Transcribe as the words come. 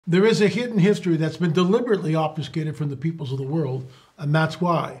There is a hidden history that's been deliberately obfuscated from the peoples of the world, and that's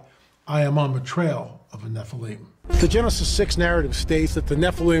why I am on the trail of a Nephilim. The Genesis 6 narrative states that the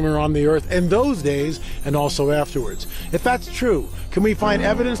Nephilim are on the earth in those days and also afterwards. If that's true, can we find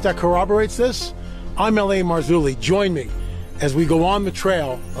evidence that corroborates this? I'm L.A. Marzulli. Join me as we go on the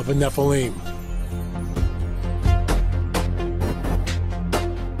trail of a Nephilim.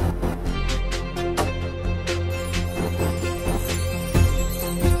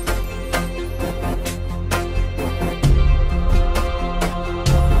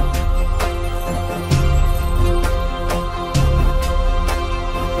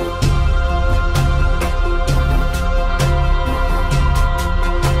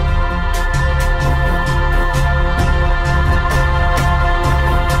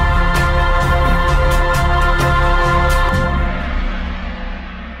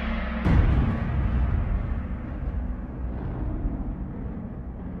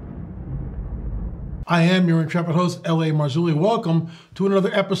 I am your intrepid host, L.A. Marzulli. Welcome to another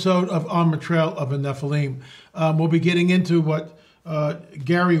episode of On the Trail of a Nephilim. We'll be getting into what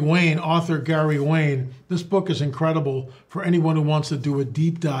Gary Wayne, author Gary Wayne, this book is incredible for anyone who wants to do a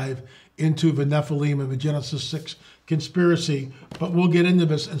deep dive into the Nephilim and the Genesis 6 conspiracy. But we'll get into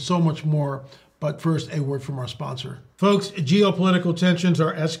this and so much more. But first, a word from our sponsor. Folks, geopolitical tensions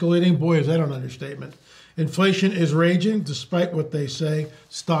are escalating. Boy, is that an understatement. Inflation is raging. Despite what they say,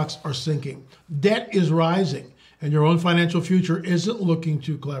 stocks are sinking. Debt is rising, and your own financial future isn't looking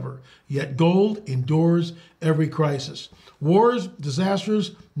too clever. Yet gold endures every crisis. Wars,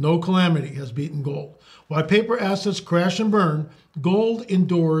 disasters, no calamity has beaten gold. While paper assets crash and burn, gold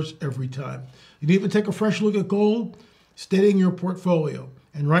endures every time. You need to take a fresh look at gold, steadying your portfolio.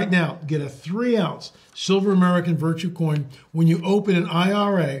 And right now, get a 3-ounce silver American Virtue coin when you open an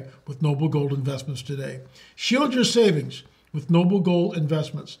IRA with Noble Gold Investments today. Shield your savings with Noble Gold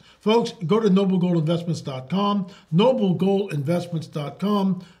Investments. Folks, go to noblegoldinvestments.com,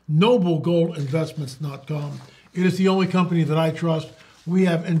 noblegoldinvestments.com, noblegoldinvestments.com. It is the only company that I trust. We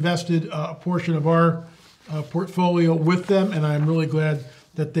have invested a portion of our portfolio with them, and I'm really glad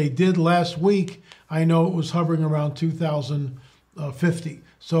that they did last week. I know it was hovering around 2,050.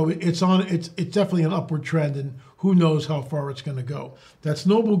 So it's definitely an upward trend, and who knows how far it's going to go. That's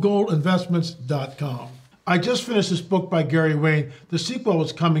noblegoldinvestments.com. I just finished this book by Gary Wayne. The sequel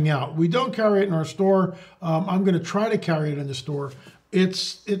is coming out. We don't carry it in our store. I'm going to try to carry it in the store.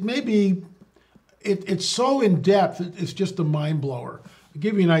 It's so in depth. It's just a mind blower. To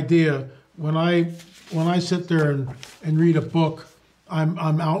give you an idea, when I sit there and read a book,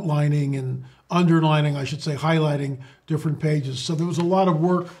 I'm outlining and underlining, I should say, highlighting different pages. So there was a lot of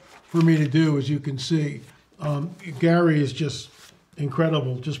work for me to do, as you can see. Gary is just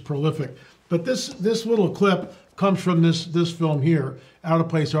incredible, just prolific. But this little clip comes from this film here, Out of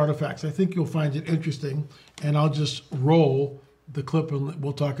Place Artifacts. I think you'll find it interesting, and I'll just roll the clip and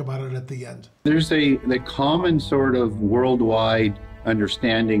we'll talk about it at the end. There's the common sort of worldwide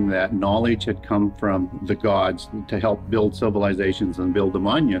understanding that knowledge had come from the gods to help build civilizations and build the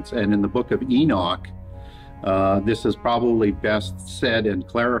monuments. And in the book of Enoch, this is probably best said and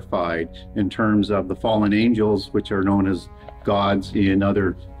clarified in terms of the fallen angels, which are known as gods in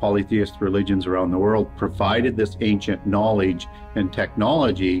other polytheist religions around the world, provided this ancient knowledge and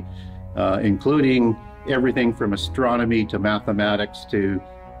technology, including everything from astronomy to mathematics to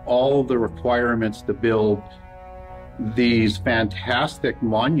all the requirements to build these fantastic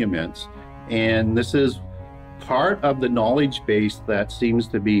monuments. And this is part of the knowledge base that seems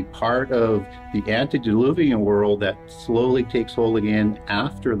to be part of the antediluvian world that slowly takes hold again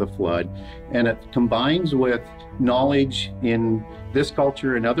after the flood. And it combines with knowledge in this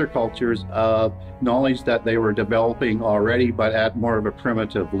culture and other cultures of knowledge that they were developing already, but at more of a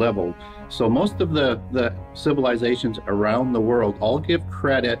primitive level. So most of the civilizations around the world all give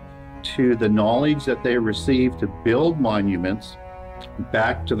credit to the knowledge that they received to build monuments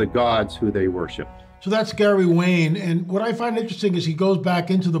back to the gods who they worship. So that's Gary Wayne, and what I find interesting is he goes back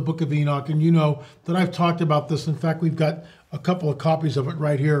into the Book of Enoch, and you know that I've talked about this. In fact, we've got a couple of copies of it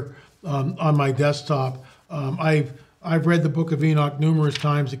right here on my desktop. I've read the Book of Enoch numerous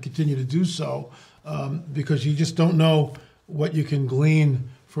times and continue to do so because you just don't know what you can glean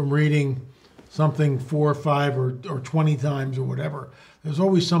from reading something 4 or 5 or 20 times or whatever. There's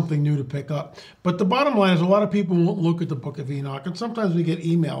always something new to pick up. But the bottom line is a lot of people won't look at the Book of Enoch, and sometimes we get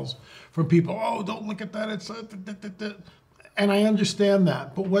emails from people, oh, don't look at that. It's and I understand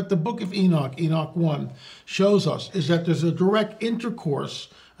that. But what the Book of Enoch, Enoch 1, shows us is that there's a direct intercourse,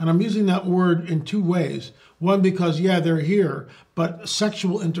 and I'm using that word in 2 ways. One, because, yeah, they're here, but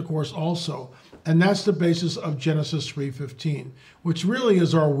sexual intercourse also And that's the basis of Genesis 3:15, which really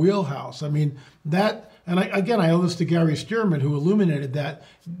is our wheelhouse. I mean, that, and I owe this to Gary Stearman, who illuminated that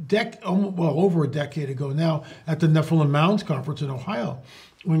over a decade ago now at the Nephilim Mounds Conference in Ohio.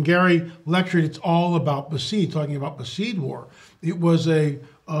 When Gary lectured, it's all about Beseed, talking about Beseed War. It was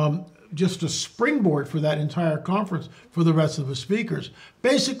just a springboard for that entire conference for the rest of the speakers.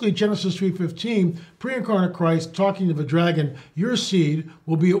 Basically, Genesis 3:15, pre-incarnate Christ talking to the dragon, your seed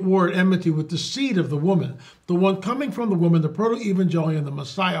will be at war at enmity with the seed of the woman. The one coming from the woman, the proto-evangelion, the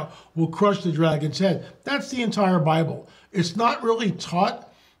Messiah, will crush the dragon's head. That's the entire Bible. It's not really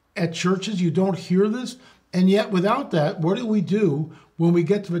taught at churches. You don't hear this. And yet, without that, what do we do when we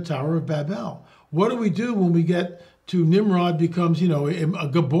get to the Tower of Babel? What do we do when we get to Nimrod becomes, a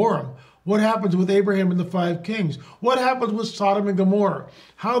Geborim? What happens with Abraham and the 5 kings? What happens with Sodom and Gomorrah?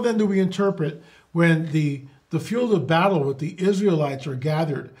 How then do we interpret when the field of battle with the Israelites are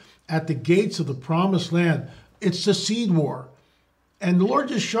gathered at the gates of the promised land? It's the seed war. And the Lord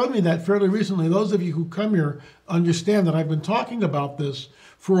just showed me that fairly recently. Those of you who come here understand that I've been talking about this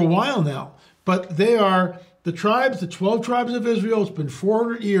for a while now. But they are the tribes, the 12 tribes of Israel. It's been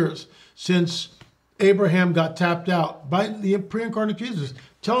 400 years since Abraham got tapped out by the pre-incarnate Jesus,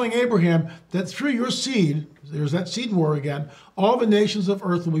 telling Abraham that through your seed, there's that seed war again, all the nations of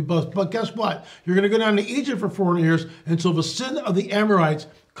earth will be blessed. But guess what? You're going to go down to Egypt for 400 years until the sin of the Amorites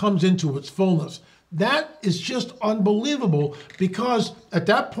comes into its fullness. That is just unbelievable, because at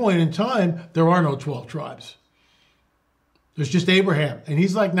that point in time, there are no 12 tribes. There's just Abraham, and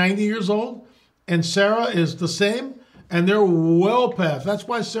he's like 90 years old, and Sarah is the same. And they're well past. That's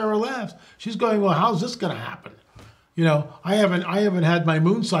why Sarah laughs. She's going, well, how's this going to happen? I haven't had my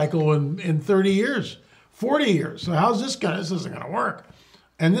moon cycle in 30 years, 40 years. So how's this isn't going to work.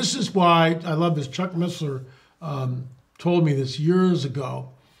 And this is why I love this. Chuck Missler told me this years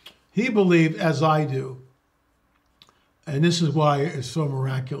ago. He believed, as I do, and this is why it's so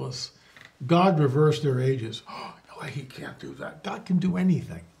miraculous, God reversed their ages. Oh, he can't do that. God can do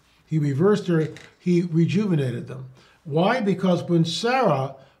anything. He rejuvenated them. Why? Because when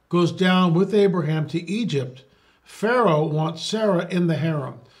Sarah goes down with Abraham to Egypt, Pharaoh wants Sarah in the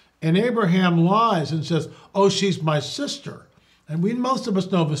harem. And Abraham lies and says, oh, she's my sister. And most of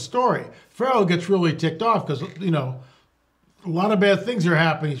us know the story. Pharaoh gets really ticked off because, a lot of bad things are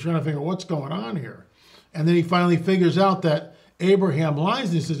happening. He's trying to figure out what's going on here. And then he finally figures out that Abraham lies,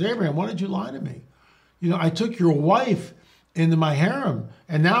 and he says, Abraham, why did you lie to me? I took your wife into my harem,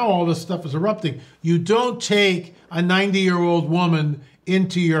 and now all this stuff is erupting. You don't take a 90-year-old woman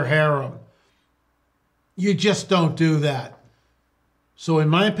into your harem. You just don't do that. So in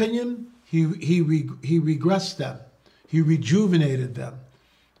my opinion, he regressed them. He rejuvenated them.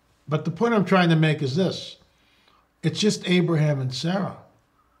 But the point I'm trying to make is this. It's just Abraham and Sarah.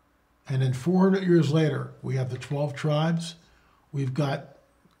 And then 400 years later, we have the 12 tribes. We've got,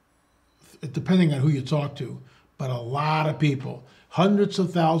 depending on who you talk to, but a lot of people, hundreds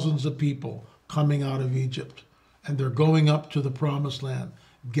of thousands of people coming out of Egypt, and they're going up to the promised land.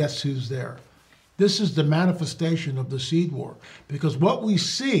 Guess who's there? This is the manifestation of the seed war, because what we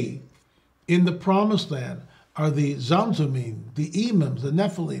see in the promised land are the Zamzumim, the Emims, the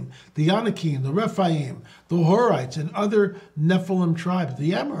Nephilim, the Anakim, the Rephaim, the Horites, and other Nephilim tribes,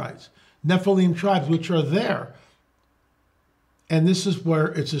 the Amorites, Nephilim tribes, which are there. And this is where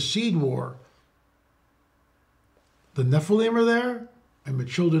it's a seed war. The Nephilim are there, and the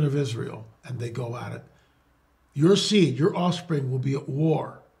children of Israel, and they go at it. Your seed, your offspring will be at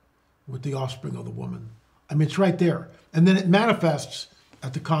war with the offspring of the woman. I mean, it's right there. And then it manifests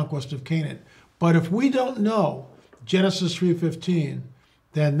at the conquest of Canaan. But if we don't know Genesis 3:15,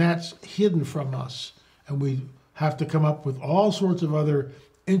 then that's hidden from us. And we have to come up with all sorts of other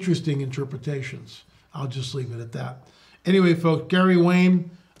interesting interpretations. I'll just leave it at that. Anyway, folks, Gary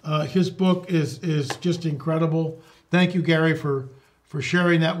Wayne, his book is just incredible. Thank you, Gary, for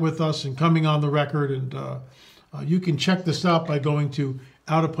sharing that with us and coming on the record. And you can check this out by going to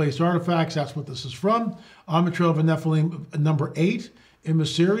Out of Place Artifacts. That's what this is from. On the Trail of Nephilim, number 8 in the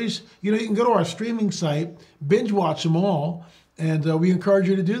series. You can go to our streaming site, binge watch them all, and we encourage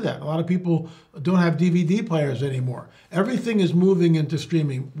you to do that. A lot of people don't have DVD players anymore. Everything is moving into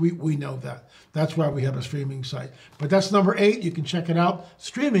streaming. We know that. That's why we have a streaming site. But that's number 8. You can check it out.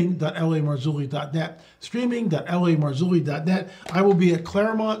 Streaming.lamarzulli.net. Streaming.lamarzulli.net. I will be at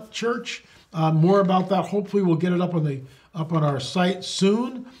Claremont Church. More about that. Hopefully we'll get it up on our site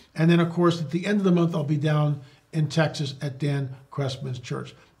soon. And then, of course, at the end of the month, I'll be down in Texas at Dan Cressman's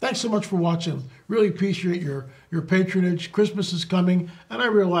church. Thanks so much for watching. Really appreciate your patronage. Christmas is coming, and I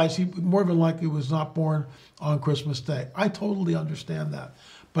realize he more than likely was not born on Christmas Day. I totally understand that.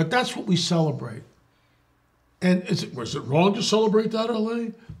 But that's what we celebrate. And was it wrong to celebrate that,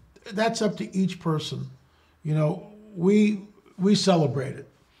 LA? That's up to each person. You know, we celebrate it.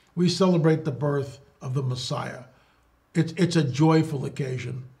 We celebrate the birth of the Messiah. It's a joyful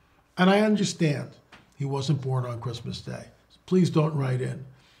occasion. And I understand he wasn't born on Christmas Day. Please don't write in.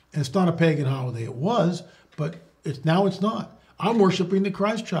 And it's not a pagan holiday. It was, but now it's not. I'm worshiping the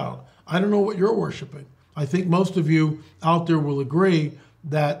Christ child. I don't know what you're worshiping. I think most of you out there will agree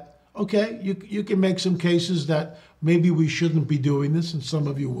that, okay, you can make some cases that maybe we shouldn't be doing this, and some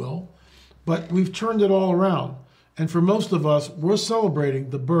of you will. But we've turned it all around. And for most of us, we're celebrating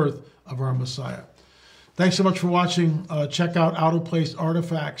the birth of our Messiah. Thanks so much for watching. Check out Out of Place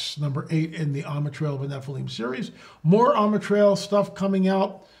Artifacts, number 8 in the On the Trail of the Nephilim series. More On the Trail stuff coming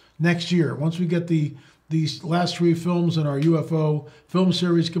out next year. Once we get these last 3 films in our UFO film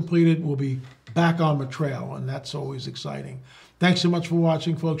series completed, we'll be back on the trail, and that's always exciting. Thanks so much for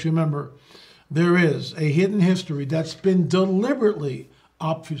watching, folks. Remember, there is a hidden history that's been deliberately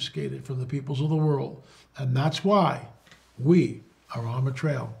obfuscated from the peoples of the world, and that's why we are on the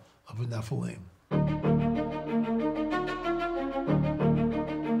trail of the Nephilim.